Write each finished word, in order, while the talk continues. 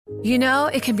You know,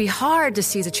 it can be hard to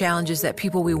see the challenges that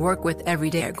people we work with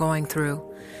every day are going through.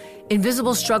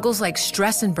 Invisible struggles like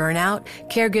stress and burnout,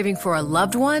 caregiving for a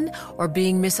loved one, or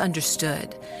being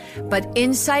misunderstood. But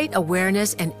insight,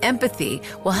 awareness, and empathy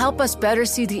will help us better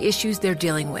see the issues they're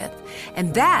dealing with.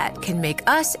 And that can make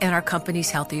us and our companies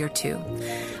healthier too.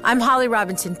 I'm Holly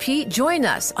Robinson Peete. Join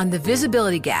us on The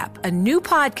Visibility Gap, a new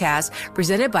podcast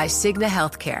presented by Cigna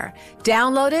Healthcare.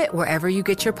 Download it wherever you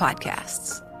get your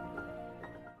podcasts.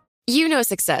 You know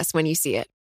success when you see it.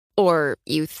 Or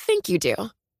you think you do.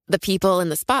 The people in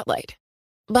the spotlight.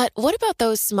 But what about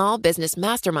those small business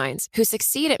masterminds who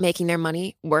succeed at making their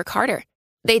money work harder?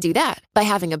 They do that by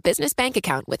having a business bank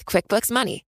account with QuickBooks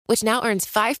Money, which now earns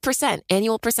 5%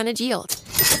 annual percentage yield.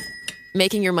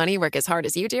 Making your money work as hard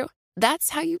as you do?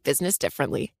 That's how you business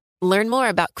differently. Learn more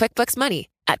about QuickBooks Money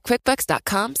at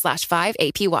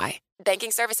quickbooks.com/5APY.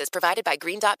 Banking services provided by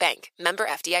Green Dot Bank. Member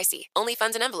FDIC. Only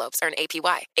funds and envelopes earn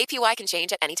APY. APY can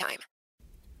change at any time.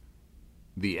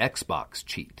 The Xbox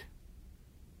cheat.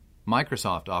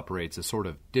 Microsoft operates a sort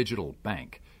of digital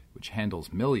bank which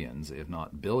handles millions, if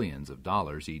not billions, of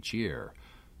dollars each year.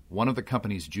 One of the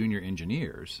company's junior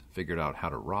engineers figured out how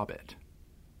to rob it.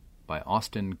 By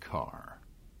Austin Carr.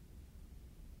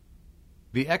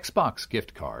 The Xbox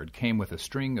gift card came with a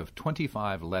string of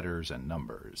 25 letters and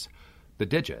numbers. The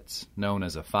digits, known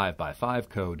as a 5x5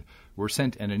 code, were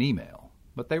sent in an email.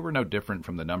 But they were no different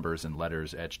from the numbers and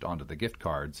letters etched onto the gift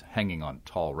cards hanging on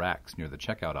tall racks near the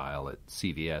checkout aisle at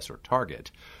CVS or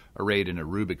Target, arrayed in a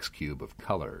Rubik's Cube of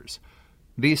colors.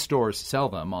 These stores sell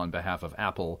them on behalf of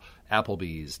Apple,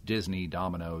 Applebee's, Disney,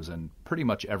 Domino's, and pretty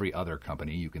much every other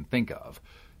company you can think of,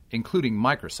 including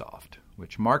Microsoft,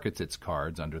 which markets its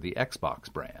cards under the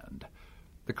Xbox brand.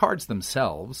 The cards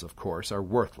themselves, of course, are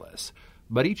worthless,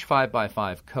 but each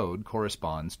 5x5 code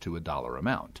corresponds to a dollar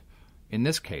amount. In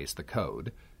this case, the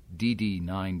code,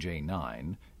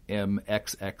 DD9J9,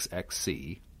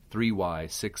 MXXXC,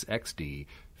 3Y6XD,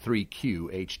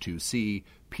 3QH2C,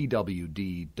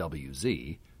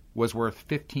 PWDWZ, was worth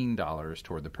 $15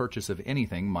 toward the purchase of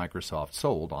anything Microsoft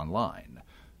sold online.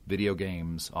 Video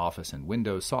games, Office and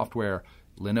Windows software,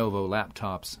 Lenovo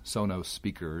laptops, Sonos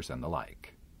speakers, and the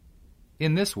like.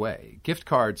 In this way, gift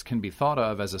cards can be thought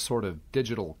of as a sort of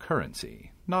digital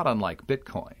currency, not unlike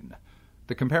Bitcoin.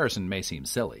 The comparison may seem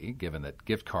silly, given that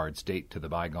gift cards date to the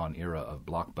bygone era of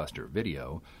Blockbuster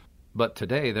Video, but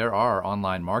today there are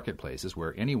online marketplaces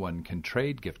where anyone can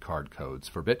trade gift card codes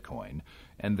for Bitcoin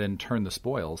and then turn the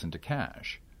spoils into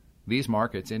cash. These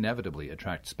markets inevitably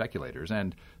attract speculators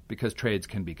and, because trades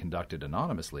can be conducted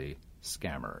anonymously,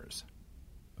 scammers.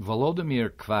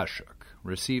 Volodymyr Kvashuk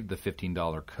received the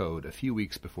 $15 code a few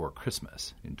weeks before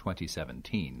Christmas in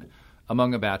 2017,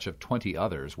 among a batch of 20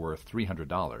 others worth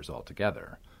 $300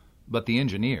 altogether. But the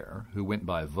engineer, who went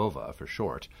by Vova for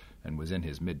short and was in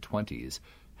his mid-20s,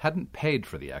 hadn't paid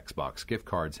for the Xbox gift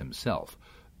cards himself,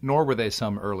 nor were they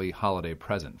some early holiday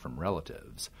present from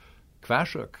relatives.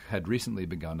 Kvashuk had recently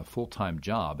begun a full-time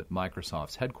job at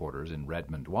Microsoft's headquarters in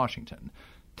Redmond, Washington,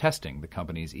 testing the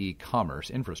company's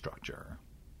e-commerce infrastructure.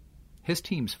 His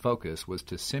team's focus was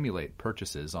to simulate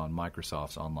purchases on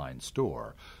Microsoft's online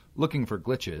store, looking for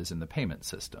glitches in the payment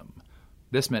system.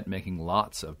 This meant making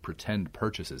lots of pretend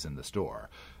purchases in the store.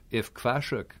 If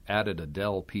Kvashuk added a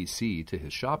Dell PC to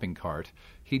his shopping cart,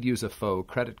 he'd use a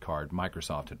faux credit card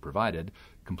Microsoft had provided,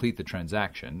 complete the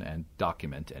transaction, and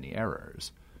document any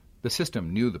errors. The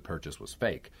system knew the purchase was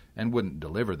fake and wouldn't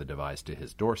deliver the device to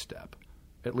his doorstep.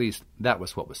 At least, that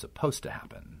was what was supposed to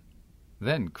happen.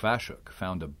 Then Kvashuk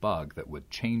found a bug that would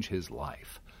change his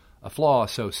life. A flaw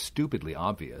so stupidly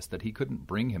obvious that he couldn't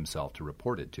bring himself to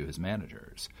report it to his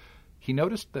managers. He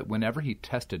noticed that whenever he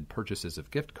tested purchases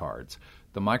of gift cards,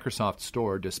 the Microsoft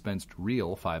Store dispensed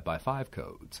real 5x5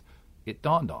 codes. It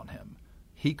dawned on him.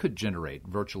 He could generate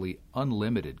virtually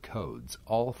unlimited codes,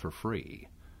 all for free.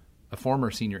 A former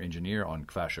senior engineer on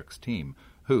Kvashuk's team,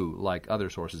 who, like other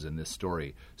sources in this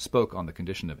story, spoke on the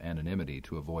condition of anonymity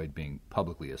to avoid being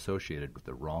publicly associated with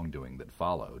the wrongdoing that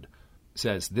followed,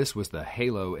 says this was the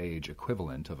Halo Age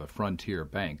equivalent of a frontier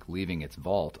bank leaving its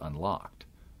vault unlocked.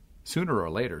 Sooner or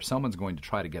later, someone's going to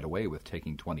try to get away with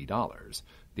taking $20,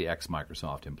 the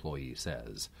ex-Microsoft employee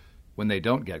says. When they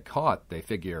don't get caught, they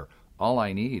figure, all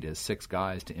I need is 6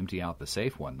 guys to empty out the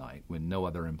safe one night when no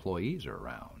other employees are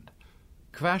around.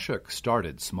 Kvashuk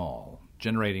started small,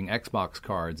 generating Xbox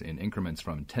cards in increments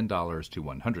from $10 to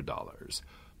 $100.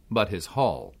 But his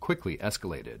haul quickly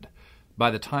escalated. By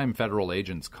the time federal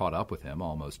agents caught up with him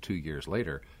almost 2 years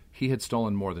later, he had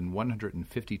stolen more than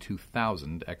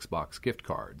 152,000 Xbox gift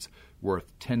cards,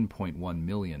 worth $10.1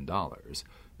 million,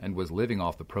 and was living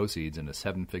off the proceeds in a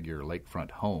 7-figure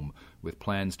lakefront home with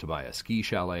plans to buy a ski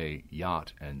chalet,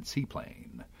 yacht, and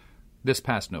seaplane. This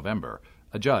past November,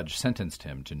 a judge sentenced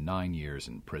him to 9 years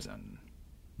in prison.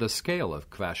 The scale of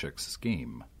Kvashek's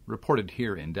scheme, reported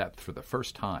here in depth for the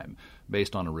first time,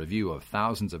 based on a review of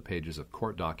thousands of pages of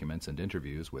court documents and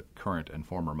interviews with current and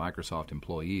former Microsoft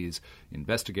employees,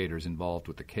 investigators involved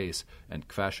with the case, and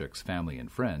Kvashek's family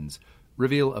and friends,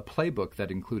 reveal a playbook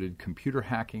that included computer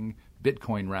hacking,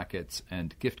 Bitcoin rackets,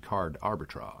 and gift card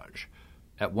arbitrage.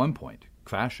 At one point,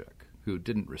 Kvashek, who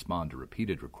didn't respond to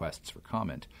repeated requests for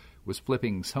comment, was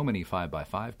flipping so many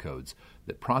 5x5 codes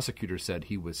that prosecutors said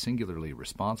he was singularly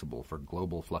responsible for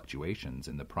global fluctuations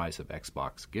in the price of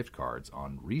Xbox gift cards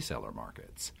on reseller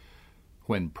markets.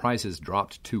 When prices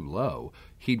dropped too low,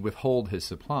 he'd withhold his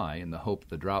supply in the hope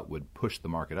the drought would push the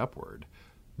market upward.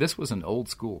 This was an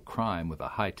old-school crime with a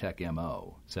high-tech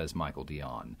M.O., says Michael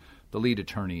Dion, the lead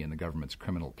attorney in the government's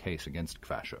criminal case against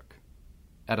Kvashek.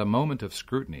 At a moment of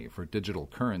scrutiny for digital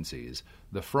currencies,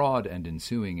 the fraud and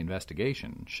ensuing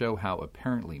investigation show how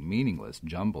apparently meaningless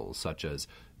jumbles such as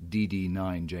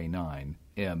DD9J9,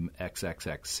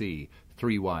 MXXXC,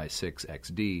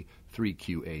 3Y6XD,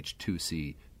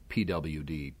 3QH2C,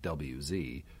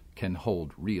 PWDWZ can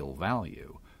hold real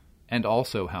value, and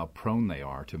also how prone they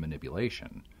are to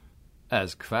manipulation.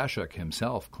 As Kvashek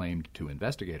himself claimed to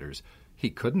investigators, he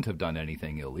couldn't have done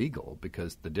anything illegal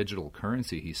because the digital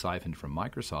currency he siphoned from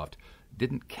Microsoft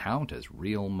didn't count as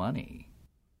real money.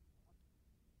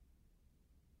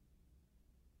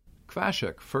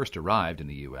 Kvashek first arrived in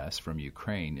the U.S. from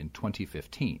Ukraine in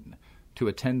 2015 to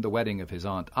attend the wedding of his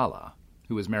aunt Alla,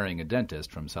 who was marrying a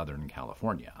dentist from Southern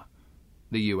California.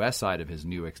 The U.S. side of his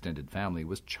new extended family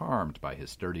was charmed by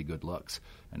his sturdy good looks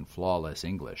and flawless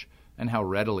English and how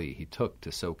readily he took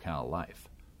to SoCal life.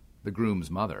 The groom's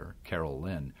mother, Carol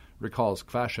Lynn, recalls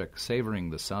Kvashek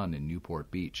savoring the sun in Newport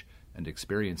Beach and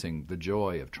experiencing the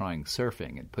joy of trying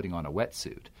surfing and putting on a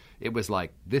wetsuit. It was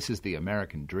like, this is the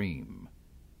American dream.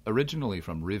 Originally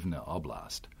from Rivne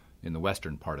Oblast, in the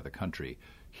western part of the country,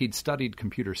 he'd studied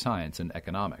computer science and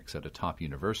economics at a top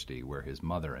university where his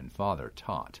mother and father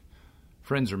taught.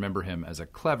 Friends remember him as a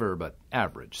clever but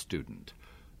average student.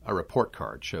 A report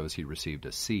card shows he received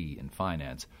a C in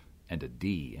finance and a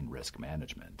D in risk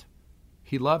management.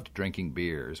 He loved drinking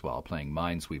beers while playing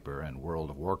Minesweeper and World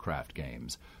of Warcraft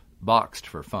games, boxed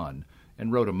for fun,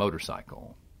 and rode a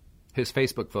motorcycle. His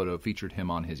Facebook photo featured him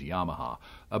on his Yamaha,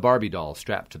 a Barbie doll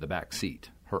strapped to the back seat,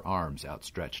 her arms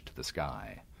outstretched to the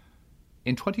sky.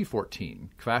 In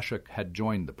 2014, Kvashek had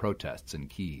joined the protests in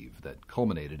Kyiv that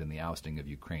culminated in the ousting of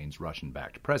Ukraine's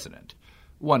Russian-backed president,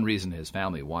 one reason his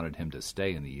family wanted him to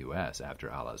stay in the U.S. after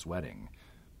Alla's wedding.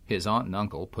 His aunt and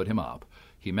uncle put him up,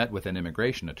 he met with an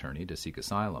immigration attorney to seek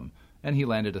asylum, and he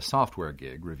landed a software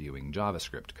gig reviewing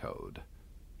JavaScript code.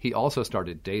 He also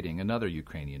started dating another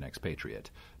Ukrainian expatriate,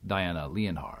 Diana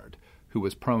Leonhard, who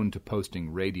was prone to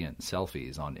posting radiant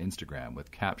selfies on Instagram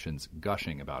with captions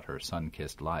gushing about her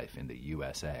sun-kissed life in the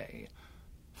USA.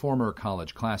 Former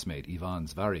college classmate Ivan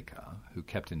Zvarika, who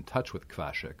kept in touch with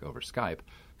Kvashek over Skype,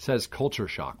 says culture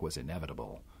shock was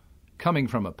inevitable. Coming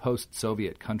from a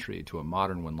post-Soviet country to a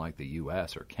modern one like the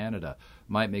U.S. or Canada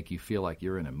might make you feel like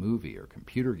you're in a movie or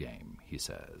computer game, he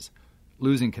says.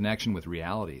 Losing connection with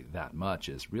reality that much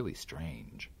is really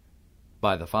strange.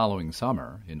 By the following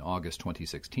summer, in August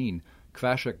 2016,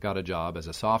 Kvashek got a job as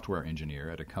a software engineer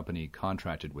at a company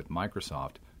contracted with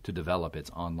Microsoft to develop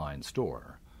its online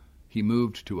store. He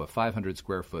moved to a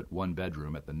 500-square-foot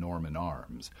one-bedroom at the Norman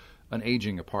Arms, an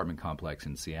aging apartment complex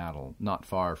in Seattle, not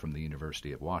far from the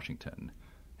University of Washington.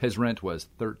 His rent was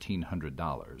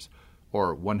 $1,300,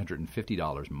 or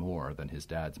 $150 more than his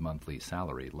dad's monthly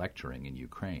salary lecturing in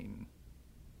Ukraine.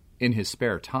 In his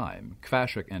spare time,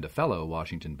 Kvashek and a fellow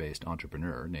Washington-based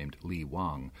entrepreneur named Lee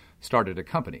Wang started a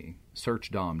company,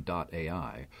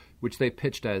 SearchDom.ai, which they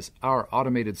pitched as our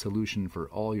automated solution for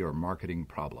all your marketing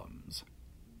problems.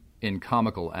 In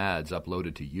comical ads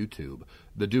uploaded to YouTube,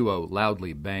 the duo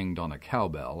loudly banged on a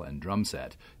cowbell and drum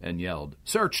set and yelled,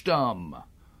 "SearchDom!"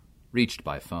 Reached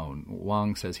by phone,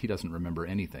 Wang says he doesn't remember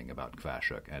anything about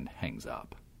Kvashek and hangs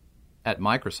up. At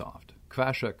Microsoft,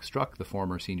 Kvashek struck the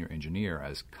former senior engineer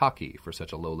as cocky for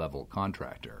such a low-level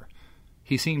contractor.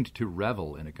 He seemed to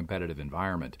revel in a competitive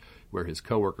environment where his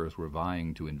coworkers were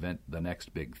vying to invent the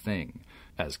next big thing,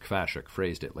 as Kvashek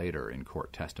phrased it later in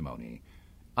court testimony.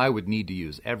 I would need to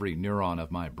use every neuron of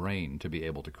my brain to be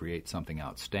able to create something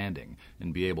outstanding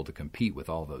and be able to compete with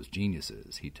all those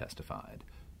geniuses, he testified.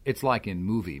 It's like in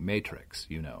movie Matrix,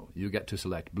 you get to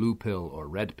select blue pill or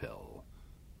red pill.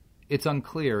 It's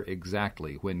unclear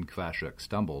exactly when Kvashuk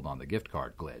stumbled on the gift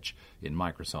card glitch in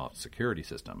Microsoft's security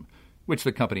system, which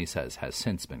the company says has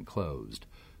since been closed.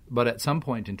 But at some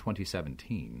point in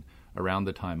 2017, around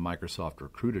the time Microsoft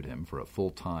recruited him for a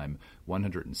full-time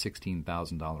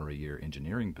 $116,000 a year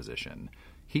engineering position,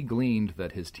 he gleaned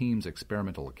that his team's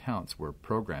experimental accounts were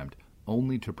programmed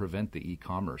only to prevent the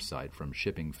e-commerce site from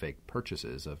shipping fake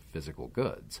purchases of physical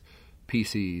goods,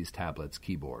 PCs, tablets,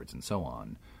 keyboards, and so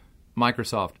on.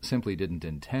 Microsoft simply didn't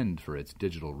intend for its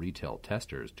digital retail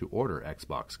testers to order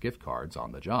Xbox gift cards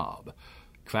on the job.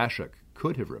 Kvashuk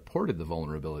could have reported the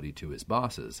vulnerability to his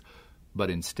bosses, but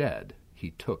instead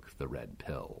he took the red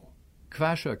pill.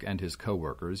 Kvashuk and his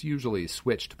co-workers usually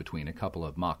switched between a couple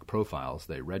of mock profiles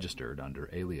they registered under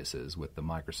aliases with the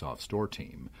Microsoft Store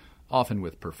team, often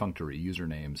with perfunctory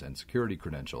usernames and security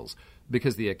credentials,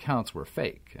 because the accounts were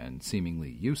fake and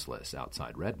seemingly useless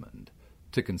outside Redmond.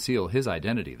 To conceal his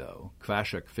identity, though,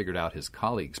 Kvashuk figured out his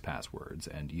colleagues' passwords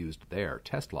and used their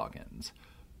test logins.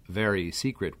 Very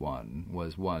Secret One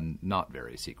was one not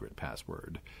very secret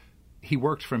password. He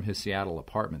worked from his Seattle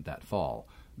apartment that fall,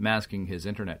 masking his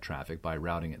internet traffic by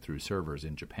routing it through servers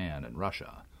in Japan and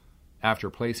Russia. After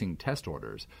placing test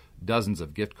orders, dozens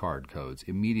of gift card codes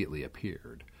immediately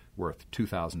appeared, worth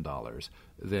 $2,000,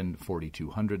 then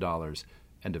 $4,200,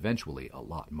 and eventually a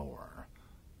lot more.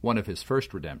 One of his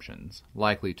first redemptions,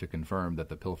 likely to confirm that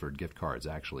the pilfered gift cards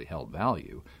actually held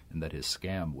value and that his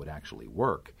scam would actually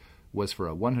work, was for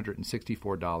a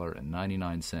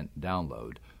 $164.99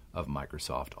 download of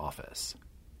Microsoft Office.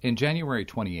 In January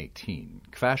 2018,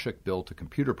 Kvashuk built a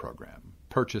computer program,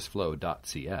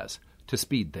 PurchaseFlow.cs, to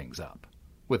speed things up.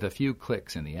 With a few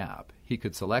clicks in the app, he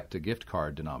could select a gift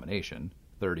card denomination,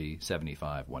 30,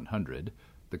 75, 100,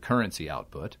 the currency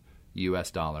output, US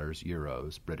dollars,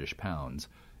 euros, British pounds,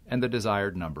 and the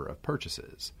desired number of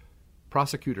purchases.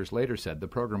 Prosecutors later said the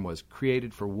program was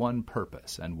created for one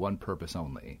purpose and one purpose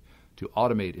only, to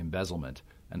automate embezzlement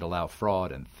and allow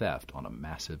fraud and theft on a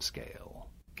massive scale.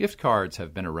 Gift cards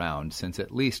have been around since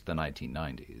at least the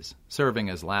 1990s, serving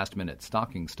as last-minute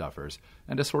stocking stuffers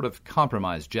and a sort of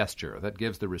compromise gesture that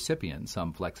gives the recipient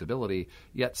some flexibility,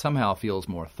 yet somehow feels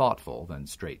more thoughtful than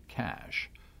straight cash.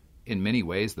 In many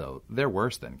ways, though, they're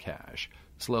worse than cash,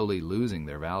 slowly losing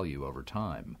their value over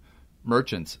time.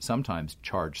 Merchants sometimes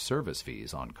charge service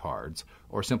fees on cards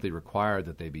or simply require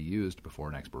that they be used before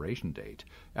an expiration date,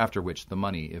 after which the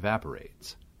money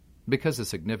evaporates. Because a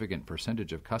significant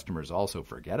percentage of customers also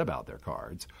forget about their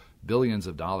cards, billions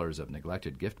of dollars of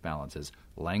neglected gift balances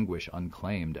languish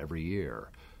unclaimed every year.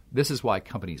 This is why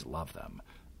companies love them.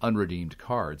 Unredeemed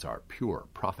cards are pure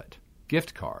profit.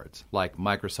 Gift cards, like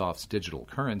Microsoft's digital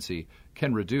currency,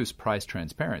 can reduce price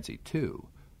transparency, too.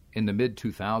 In the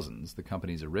mid-2000s, the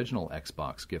company's original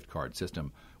Xbox gift card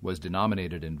system was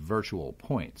denominated in virtual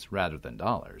points rather than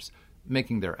dollars,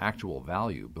 making their actual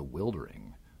value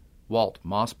bewildering. Walt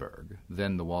Mossberg,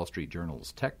 then the Wall Street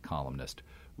Journal's tech columnist,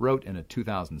 wrote in a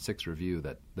 2006 review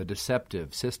that the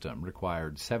deceptive system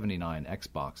required 79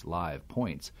 Xbox Live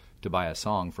points to buy a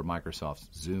song for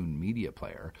Microsoft's Zune media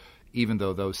player, even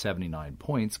though those 79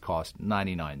 points cost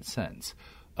 99 cents,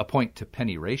 a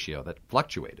point-to-penny ratio that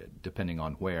fluctuated depending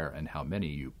on where and how many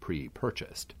you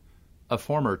pre-purchased. A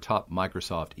former top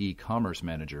Microsoft e-commerce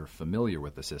manager familiar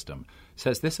with the system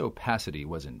says this opacity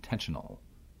was intentional.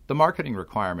 The marketing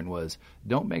requirement was,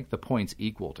 don't make the points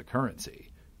equal to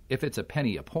currency. If it's a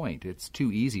penny a point, it's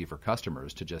too easy for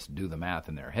customers to just do the math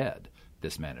in their head,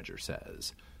 this manager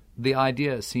says. The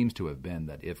idea seems to have been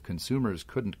that if consumers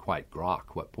couldn't quite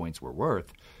grok what points were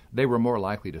worth, they were more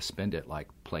likely to spend it like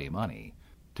play money.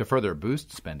 To further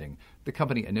boost spending, the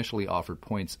company initially offered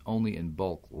points only in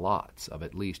bulk lots of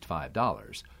at least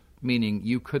 $5, meaning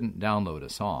you couldn't download a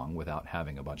song without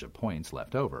having a bunch of points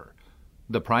left over.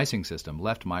 The pricing system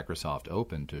left Microsoft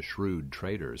open to shrewd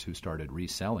traders who started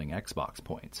reselling Xbox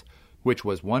points, which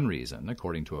was one reason,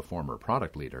 according to a former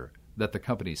product leader, that the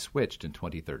company switched in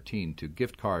 2013 to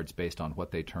gift cards based on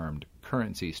what they termed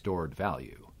currency stored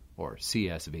value, or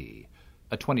CSV.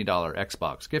 A $20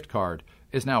 Xbox gift card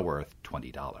is now worth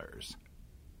 $20.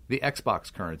 The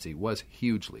Xbox currency was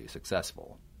hugely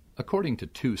successful. According to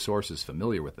two sources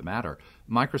familiar with the matter,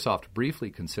 Microsoft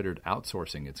briefly considered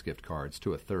outsourcing its gift cards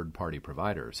to a third-party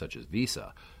provider such as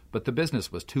Visa, but the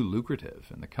business was too lucrative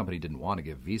and the company didn't want to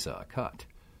give Visa a cut.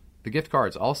 The gift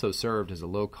cards also served as a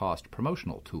low-cost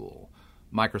promotional tool.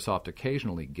 Microsoft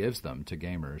occasionally gives them to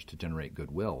gamers to generate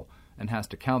goodwill and has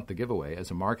to count the giveaway as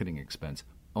a marketing expense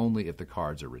only if the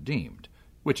cards are redeemed,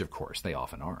 which of course they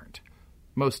often aren't.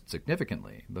 Most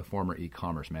significantly, the former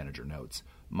e-commerce manager notes,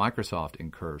 Microsoft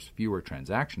incurs fewer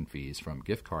transaction fees from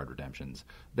gift card redemptions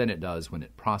than it does when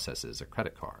it processes a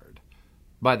credit card.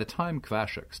 By the time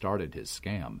Kvashek started his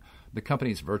scam, the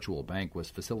company's virtual bank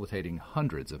was facilitating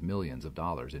hundreds of millions of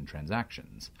dollars in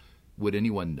transactions. Would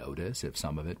anyone notice if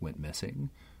some of it went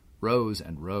missing? Rows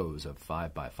and rows of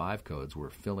 5x5 codes were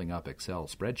filling up Excel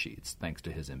spreadsheets thanks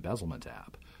to his embezzlement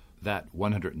app. That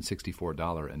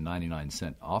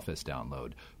 $164.99 Office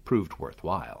download proved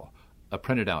worthwhile. A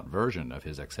printed-out version of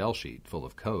his Excel sheet full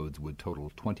of codes would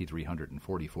total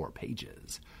 2,344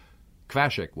 pages.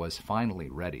 Kvashek was finally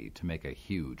ready to make a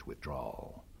huge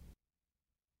withdrawal.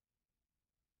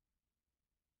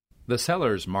 The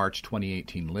seller's March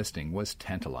 2018 listing was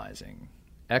tantalizing.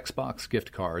 Xbox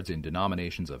gift cards in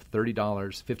denominations of $30,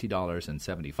 $50, and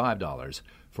 $75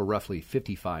 for roughly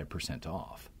 55%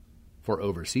 off. For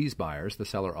overseas buyers, the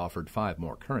seller offered 5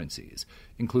 more currencies,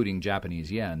 including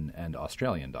Japanese yen and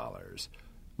Australian dollars.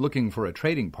 Looking for a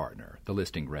trading partner, the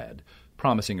listing read,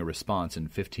 promising a response in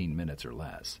 15 minutes or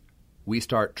less. We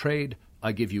start trade,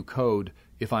 I give you code,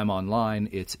 if I'm online,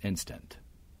 it's instant.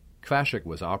 Kvashek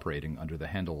was operating under the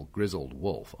handle Grizzled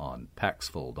Wolf on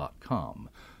Paxful.com,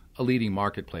 a leading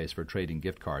marketplace for trading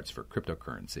gift cards for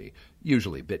cryptocurrency,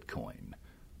 usually Bitcoin.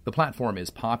 The platform is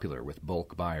popular with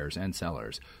bulk buyers and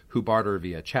sellers who barter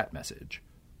via chat message.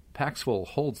 Paxful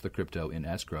holds the crypto in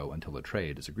escrow until a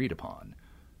trade is agreed upon.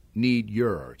 Need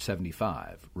your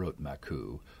 75, wrote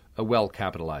Maku, a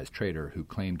well-capitalized trader who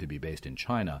claimed to be based in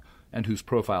China and whose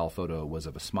profile photo was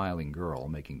of a smiling girl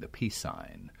making the peace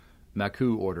sign.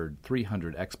 Maku ordered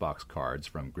 300 Xbox cards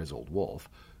from Grizzled Wolf,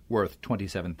 worth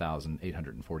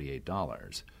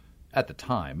 $27,848. At the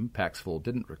time, Paxful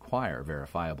didn't require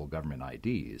verifiable government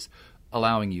IDs,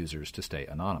 allowing users to stay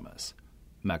anonymous.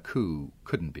 Maku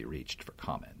couldn't be reached for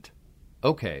comment.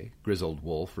 Okay, Grizzled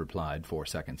Wolf replied 4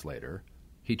 seconds later.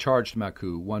 He charged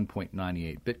Maku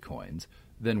 1.98 bitcoins,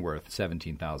 then worth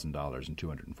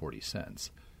 $17,240.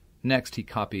 Next, he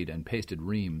copied and pasted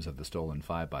reams of the stolen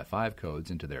 5x5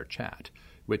 codes into their chat,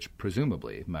 which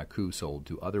presumably Maku sold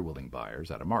to other willing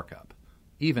buyers at a markup.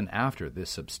 Even after this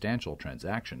substantial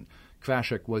transaction,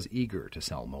 Kvashek was eager to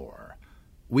sell more.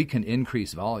 We can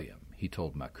increase volume, he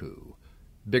told Maku.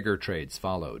 Bigger trades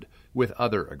followed, with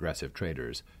other aggressive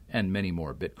traders, and many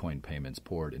more Bitcoin payments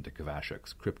poured into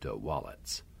Kvashek's crypto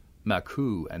wallets.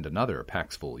 Maku and another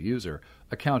Paxful user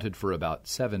accounted for about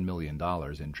 $7 million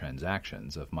in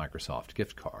transactions of Microsoft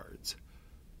gift cards.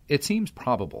 It seems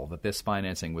probable that this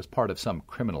financing was part of some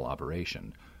criminal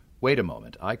operation. Wait a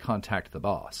moment, I contact the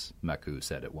boss, Maku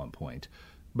said at one point,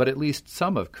 but at least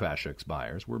some of Kvashek's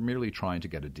buyers were merely trying to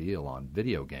get a deal on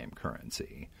video game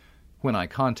currency. When I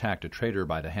contact a trader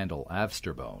by the handle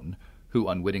Avsterbone, who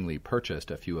unwittingly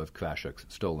purchased a few of Kvashek's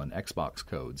stolen Xbox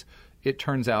codes, it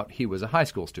turns out he was a high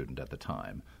school student at the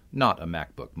time, not a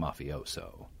MacBook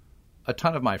mafioso. A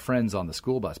ton of my friends on the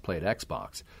school bus played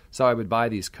Xbox, so I would buy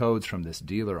these codes from this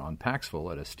dealer on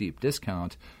Paxful at a steep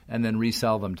discount and then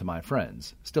resell them to my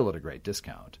friends, still at a great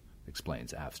discount,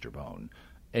 explains Avsterbone,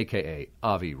 a.k.a.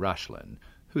 Avi Rashlin,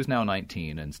 who's now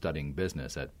 19 and studying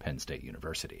business at Penn State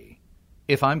University.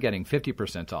 If I'm getting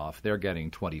 50% off, they're getting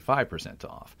 25%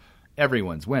 off.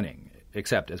 Everyone's winning,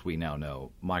 except, as we now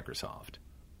know, Microsoft.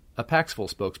 A Paxful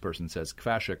spokesperson says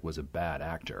Kvashek was a bad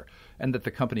actor and that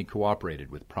the company cooperated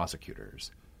with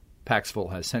prosecutors.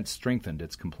 Paxful has since strengthened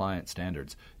its compliance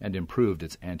standards and improved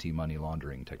its anti-money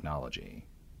laundering technology.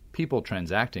 People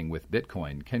transacting with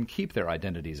Bitcoin can keep their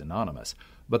identities anonymous,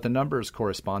 but the numbers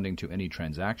corresponding to any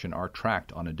transaction are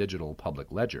tracked on a digital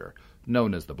public ledger,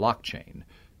 known as the blockchain,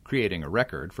 creating a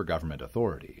record for government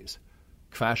authorities.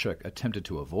 Kvashek attempted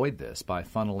to avoid this by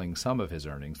funneling some of his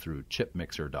earnings through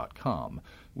chipmixer.com,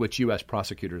 which U.S.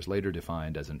 prosecutors later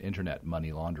defined as an internet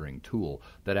money laundering tool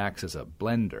that acts as a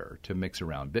blender to mix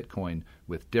around Bitcoin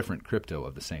with different crypto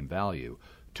of the same value,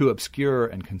 to obscure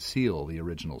and conceal the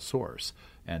original source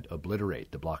and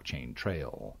obliterate the blockchain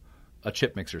trail. A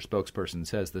Chipmixer spokesperson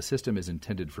says the system is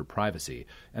intended for privacy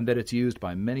and that it's used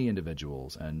by many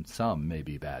individuals and some may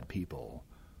be bad people.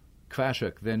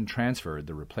 Kvashek then transferred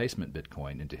the replacement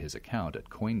Bitcoin into his account at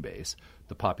Coinbase,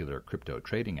 the popular crypto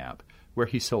trading app, where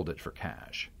he sold it for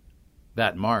cash.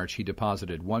 That March, he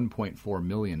deposited $1.4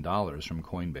 million from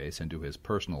Coinbase into his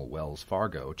personal Wells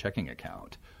Fargo checking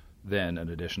account, then an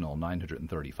additional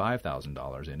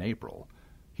 $935,000 in April.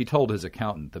 He told his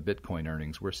accountant the Bitcoin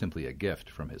earnings were simply a gift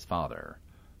from his father.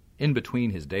 In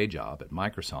between his day job at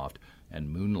Microsoft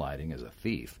and moonlighting as a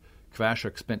thief,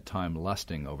 Kvashek spent time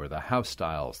lusting over the house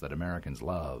styles that Americans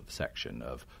love section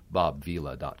of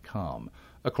BobVila.com,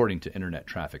 according to internet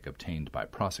traffic obtained by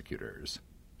prosecutors.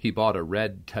 He bought a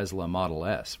red Tesla Model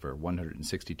S for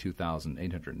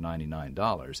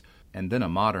 $162,899 and then a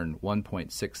modern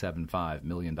 $1.675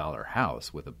 million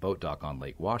house with a boat dock on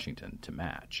Lake Washington to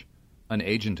match. An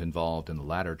agent involved in the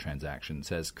latter transaction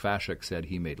says Kvashik said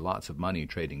he made lots of money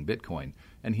trading Bitcoin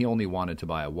and he only wanted to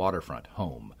buy a waterfront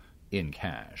home, in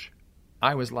cash.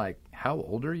 I was like, "How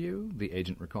old are you?" the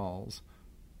agent recalls.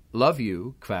 "Love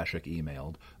you," Kvashik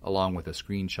emailed, along with a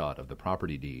screenshot of the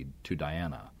property deed, to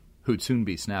Diana, who'd soon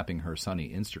be snapping her sunny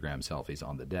Instagram selfies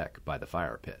on the deck by the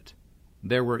fire pit.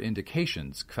 There were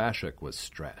indications Kvashik was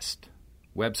stressed.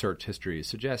 Web search histories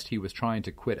suggest he was trying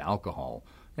to quit alcohol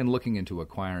and looking into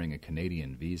acquiring a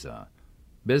Canadian visa.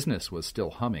 Business was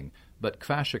still humming, but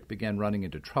Kvashik began running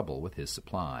into trouble with his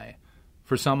supply.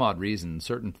 For some odd reason,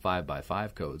 certain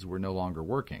 5x5 codes were no longer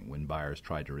working when buyers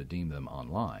tried to redeem them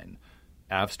online.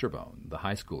 Avsterbone, the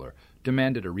high schooler,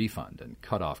 demanded a refund and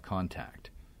cut off contact.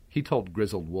 He told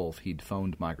Grizzled Wolf he'd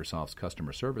phoned Microsoft's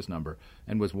customer service number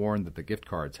and was warned that the gift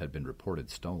cards had been reported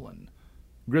stolen.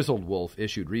 Grizzled Wolf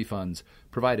issued refunds,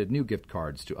 provided new gift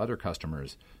cards to other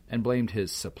customers, and blamed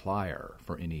his supplier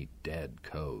for any dead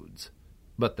codes.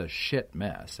 But the shit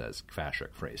mess, as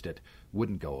Kvashik phrased it,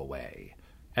 wouldn't go away.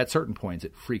 At certain points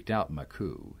it freaked out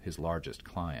Maku, his largest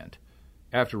client.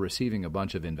 After receiving a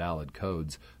bunch of invalid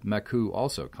codes, Maku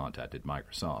also contacted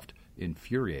Microsoft,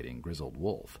 infuriating Grizzled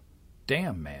Wolf.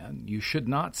 "Damn, man, you should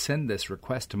not send this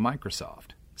request to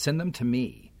Microsoft. Send them to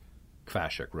me,"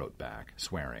 Kvashik wrote back,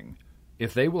 swearing.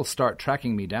 "If they will start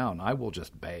tracking me down, I will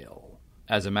just bail."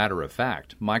 As a matter of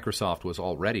fact, Microsoft was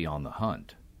already on the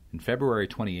hunt. In February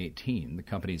 2018, the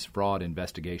company's Fraud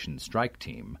Investigation Strike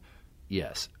Team,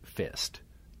 yes, FIST,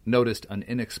 noticed an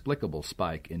inexplicable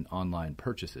spike in online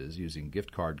purchases using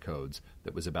gift card codes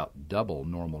that was about double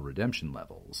normal redemption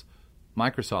levels.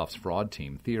 Microsoft's fraud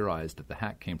team theorized that the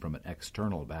hack came from an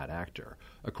external bad actor,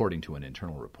 according to an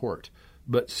internal report,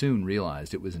 but soon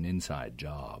realized it was an inside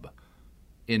job.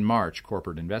 In March,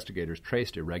 corporate investigators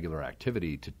traced irregular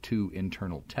activity to 2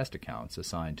 internal test accounts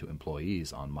assigned to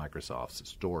employees on Microsoft's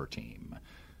store team.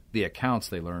 The accounts,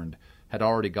 they learned, had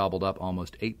already gobbled up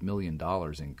almost $8 million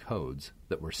in codes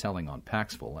that were selling on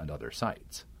Paxful and other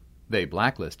sites. They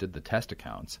blacklisted the test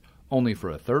accounts, only for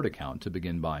a third account to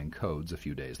begin buying codes a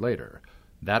few days later.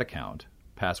 That account,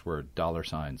 password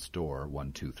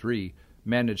 $store123,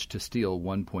 managed to steal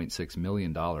 $1.6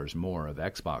 million more of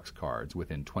Xbox cards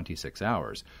within 26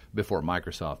 hours before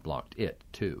Microsoft blocked it,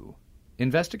 too.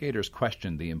 Investigators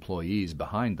questioned the employees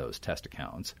behind those test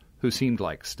accounts, who seemed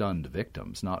like stunned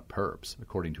victims, not perps,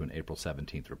 according to an April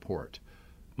 17th report.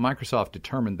 Microsoft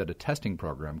determined that a testing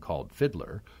program called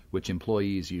Fiddler, which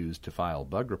employees used to file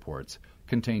bug reports,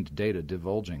 contained data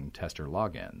divulging tester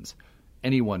logins.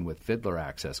 Anyone with Fiddler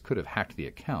access could have hacked the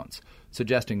accounts,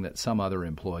 suggesting that some other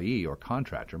employee or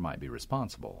contractor might be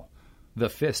responsible. The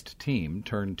FIST team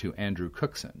turned to Andrew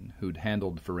Cookson, who'd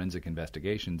handled forensic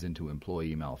investigations into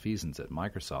employee malfeasance at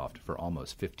Microsoft for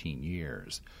almost 15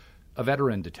 years. A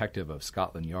veteran detective of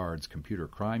Scotland Yard's computer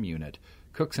crime unit,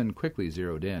 Cookson quickly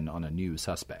zeroed in on a new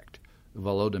suspect,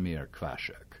 Volodymyr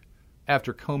Kvashik.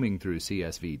 After combing through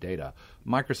CSV data,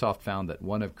 Microsoft found that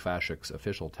one of Kvashik's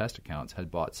official test accounts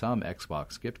had bought some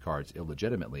Xbox gift cards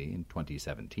illegitimately in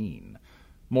 2017.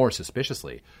 More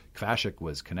suspiciously, Kvashik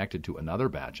was connected to another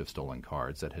batch of stolen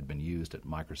cards that had been used at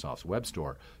Microsoft's web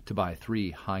store to buy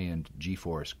 3 high-end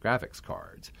GeForce graphics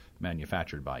cards,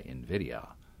 manufactured by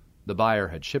NVIDIA. The buyer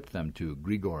had shipped them to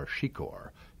Grigor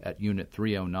Shikor at Unit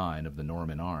 309 of the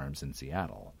Norman Arms in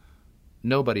Seattle.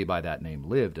 Nobody by that name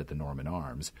lived at the Norman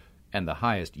Arms, and the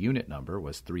highest unit number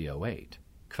was 308.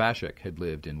 Kvashik had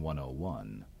lived in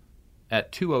 101.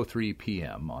 At 2:03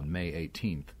 p.m. on May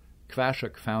 18th,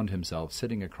 Kvashik found himself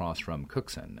sitting across from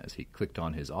Cookson as he clicked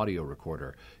on his audio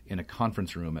recorder in a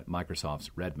conference room at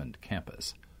Microsoft's Redmond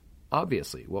campus.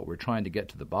 "Obviously, what we're trying to get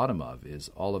to the bottom of is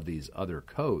all of these other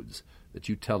codes that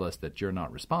you tell us that you're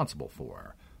not responsible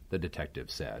for," the detective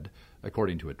said,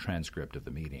 according to a transcript of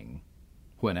the meeting.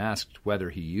 When asked whether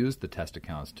he used the test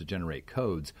accounts to generate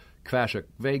codes, Kvashik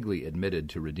vaguely admitted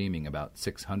to redeeming about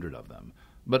 600 of them,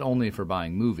 but only for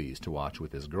buying movies to watch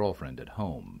with his girlfriend at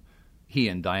home. He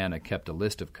and Diana kept a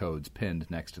list of codes pinned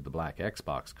next to the black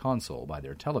Xbox console by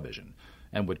their television,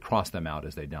 and would cross them out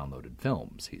as they downloaded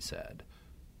films, he said.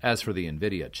 As for the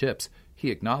NVIDIA chips, he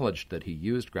acknowledged that he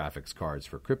used graphics cards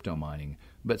for crypto mining,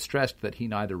 but stressed that he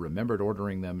neither remembered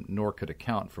ordering them nor could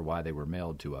account for why they were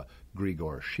mailed to a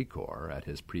Grigor Shikor at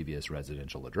his previous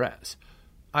residential address.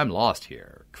 "I'm lost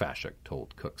here," Kvashik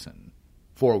told Cookson.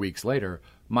 4 weeks later,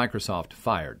 Microsoft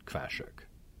fired Kvashik.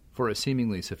 For a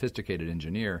seemingly sophisticated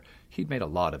engineer, he'd made a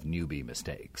lot of newbie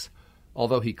mistakes.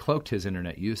 Although he cloaked his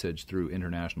internet usage through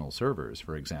international servers,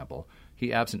 for example,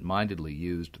 he absent-mindedly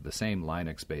used the same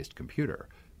Linux-based computer,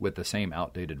 with the same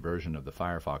outdated version of the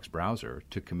Firefox browser,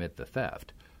 to commit the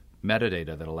theft,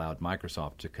 metadata that allowed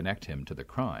Microsoft to connect him to the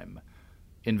crime.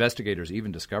 Investigators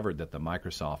even discovered that the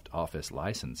Microsoft Office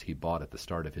license he bought at the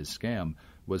start of his scam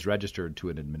was registered to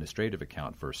an administrative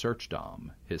account for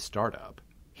SearchDom, his startup.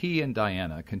 He and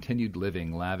Diana continued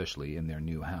living lavishly in their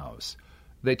new house.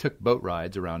 They took boat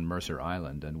rides around Mercer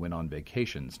Island and went on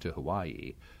vacations to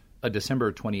Hawaii. A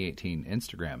December 2018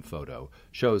 Instagram photo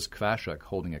shows Kwashiuk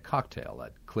holding a cocktail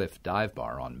at Cliff Dive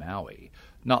Bar on Maui,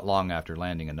 not long after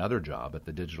landing another job at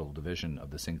the digital division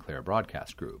of the Sinclair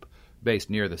Broadcast Group,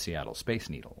 based near the Seattle Space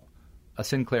Needle. A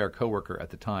Sinclair coworker at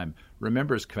the time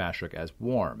remembers Kwashiuk as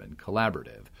warm and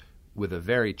collaborative, with a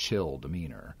very chill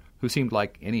demeanor, who seemed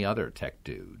like any other tech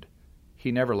dude.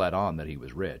 He never let on that he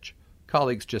was rich.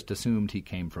 Colleagues just assumed he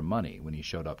came from money when he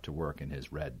showed up to work in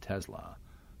his red Tesla.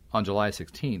 On July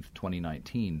 16,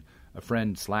 2019, a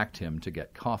friend Slacked him to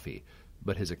get coffee,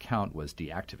 but his account was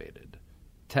deactivated.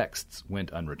 Texts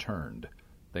went unreturned.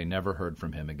 They never heard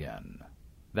from him again.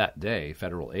 That day,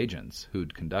 federal agents,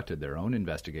 who'd conducted their own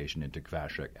investigation into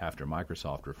Kwashiuk after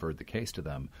Microsoft referred the case to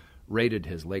them, raided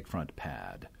his lakefront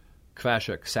pad.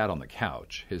 Kwashiuk sat on the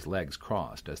couch, his legs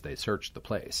crossed, as they searched the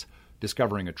place,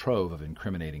 discovering a trove of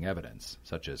incriminating evidence,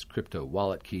 such as crypto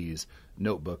wallet keys,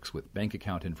 notebooks with bank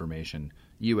account information,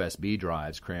 USB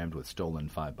drives crammed with stolen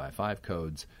 5x5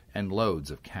 codes, and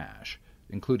loads of cash,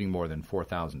 including more than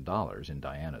 $4,000 in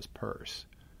Diana's purse.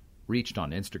 Reached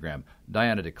on Instagram,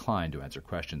 Diana declined to answer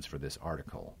questions for this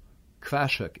article.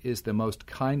 Kwashiuk is the most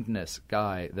kindness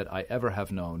guy that I ever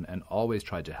have known and always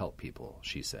tried to help people,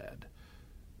 she said.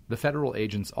 The federal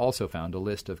agents also found a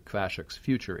list of Kwashiuk's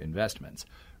future investments,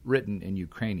 written in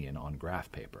Ukrainian on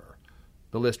graph paper.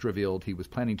 The list revealed he was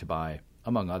planning to buy,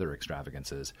 among other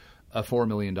extravagances, a $4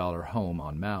 million home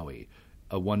on Maui,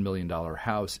 a $1 million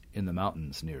house in the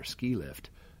mountains near Ski Lift,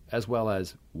 as well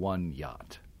as one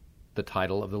yacht. The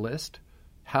title of the list?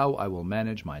 How I Will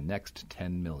Manage My Next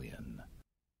 $10 Million.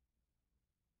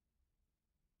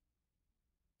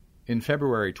 In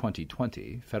February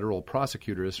 2020, federal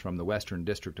prosecutors from the Western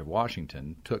District of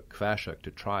Washington took Kwashiuk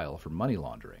to trial for money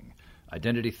laundering,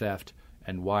 identity theft,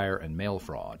 and wire and mail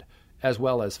fraud, as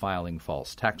well as filing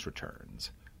false tax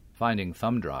returns. Finding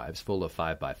thumb drives full of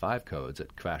 5x5 codes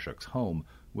at Kwashiuk's home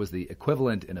was the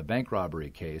equivalent in a bank robbery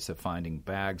case of finding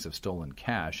bags of stolen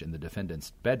cash in the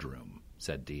defendant's bedroom,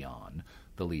 said Dion,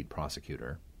 the lead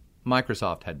prosecutor.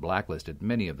 Microsoft had blacklisted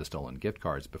many of the stolen gift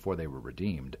cards before they were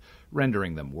redeemed,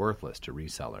 rendering them worthless to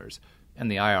resellers, and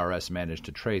the IRS managed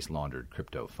to trace laundered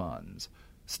crypto funds.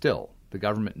 Still, the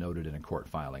government noted in a court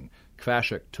filing,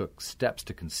 Kwashiuk took steps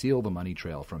to conceal the money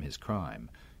trail from his crime.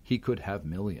 He could have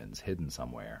millions hidden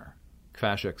somewhere.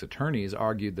 Kwashiuk's attorneys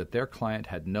argued that their client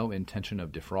had no intention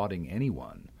of defrauding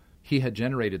anyone. He had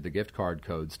generated the gift card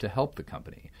codes to help the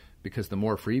company, because the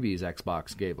more freebies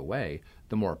Xbox gave away,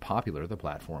 the more popular the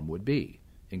platform would be,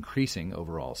 increasing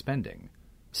overall spending.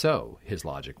 So, his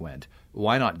logic went,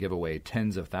 why not give away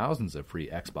tens of thousands of free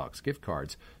Xbox gift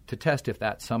cards to test if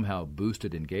that somehow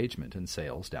boosted engagement and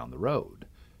sales down the road?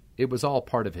 It was all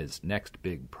part of his next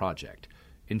big project,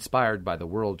 inspired by the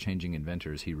world-changing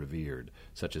inventors he revered,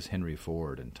 such as Henry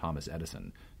Ford and Thomas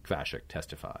Edison, Kwashiuk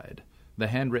testified. The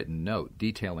handwritten note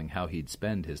detailing how he'd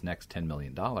spend his next $10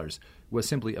 million was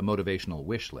simply a motivational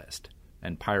wish list.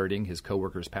 And pirating his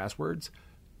coworkers' passwords?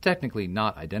 Technically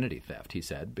not identity theft, he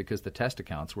said, because the test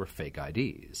accounts were fake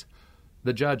IDs.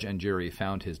 The judge and jury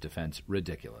found his defense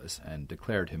ridiculous and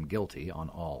declared him guilty on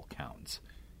all counts.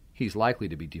 He's likely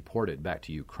to be deported back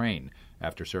to Ukraine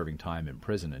after serving time in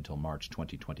prison until March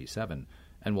 2027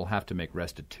 and will have to make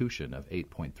restitution of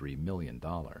 $8.3 million.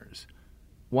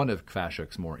 One of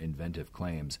Kwashiuk's more inventive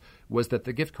claims was that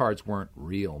the gift cards weren't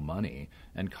real money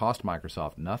and cost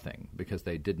Microsoft nothing because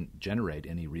they didn't generate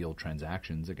any real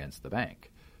transactions against the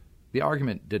bank. The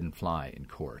argument didn't fly in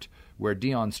court, where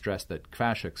Dion stressed that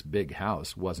Kwashiuk's big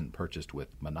house wasn't purchased with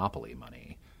monopoly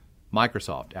money.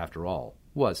 Microsoft, after all,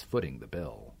 was footing the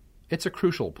bill. It's a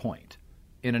crucial point.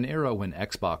 In an era when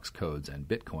Xbox codes and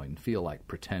Bitcoin feel like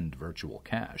pretend virtual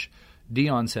cash,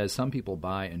 Dion says some people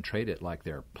buy and trade it like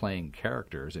they're playing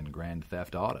characters in Grand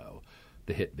Theft Auto,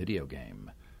 the hit video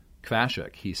game.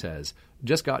 Kwashiuk, he says,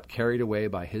 just got carried away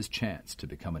by his chance to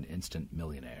become an instant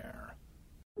millionaire.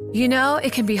 You know,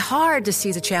 it can be hard to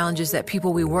see the challenges that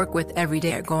people we work with every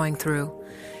day are going through.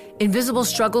 Invisible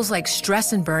struggles like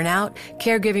stress and burnout,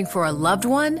 caregiving for a loved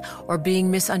one, or being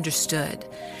misunderstood.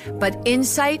 But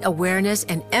insight, awareness,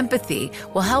 and empathy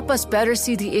will help us better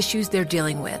see the issues they're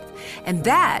dealing with. And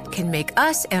that can make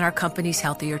us and our companies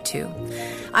healthier too.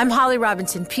 I'm Holly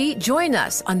Robinson Peete. Join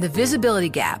us on The Visibility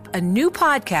Gap, a new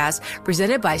podcast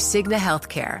presented by Cigna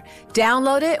Healthcare.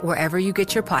 Download it wherever you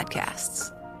get your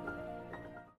podcasts.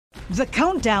 The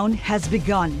countdown has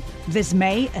begun. This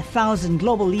May, 1,000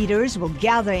 global leaders will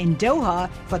gather in Doha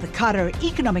for the Qatar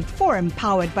Economic Forum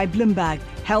powered by Bloomberg,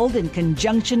 held in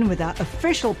conjunction with our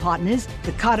official partners,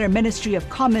 the Qatar Ministry of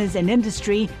Commerce and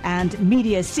Industry and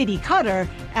Media City Qatar,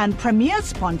 and premier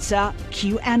sponsor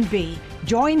QNB.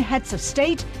 Join heads of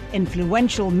state,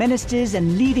 influential ministers,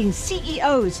 and leading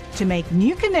CEOs to make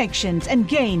new connections and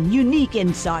gain unique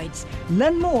insights.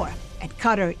 Learn more at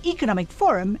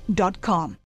QatarEconomicForum.com.